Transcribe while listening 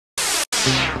If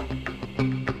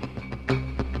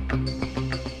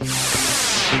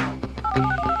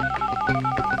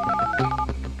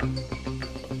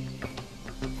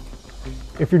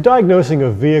you're diagnosing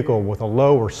a vehicle with a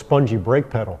low or spongy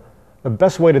brake pedal, the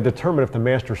best way to determine if the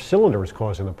master cylinder is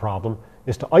causing the problem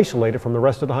is to isolate it from the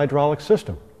rest of the hydraulic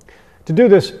system. To do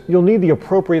this, you'll need the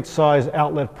appropriate size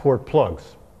outlet port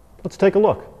plugs. Let's take a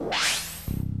look.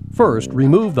 First,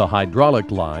 remove the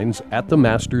hydraulic lines at the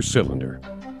master cylinder.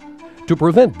 To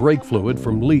prevent brake fluid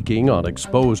from leaking on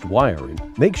exposed wiring,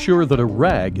 make sure that a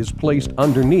rag is placed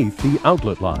underneath the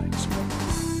outlet lines.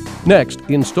 Next,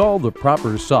 install the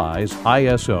proper size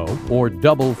ISO or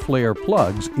double flare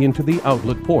plugs into the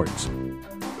outlet ports.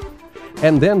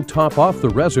 And then top off the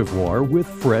reservoir with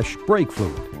fresh brake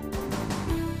fluid.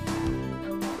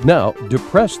 Now,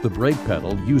 depress the brake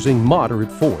pedal using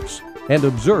moderate force and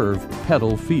observe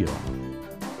pedal feel.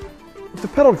 If the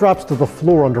pedal drops to the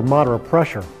floor under moderate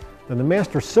pressure, then the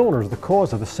master cylinder is the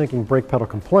cause of the sinking brake pedal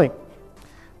complaint.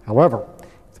 However,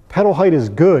 if the pedal height is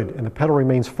good and the pedal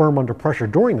remains firm under pressure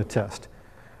during the test,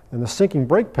 then the sinking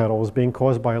brake pedal is being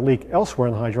caused by a leak elsewhere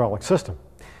in the hydraulic system.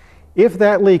 If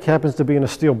that leak happens to be in a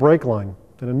steel brake line,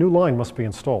 then a new line must be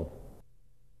installed.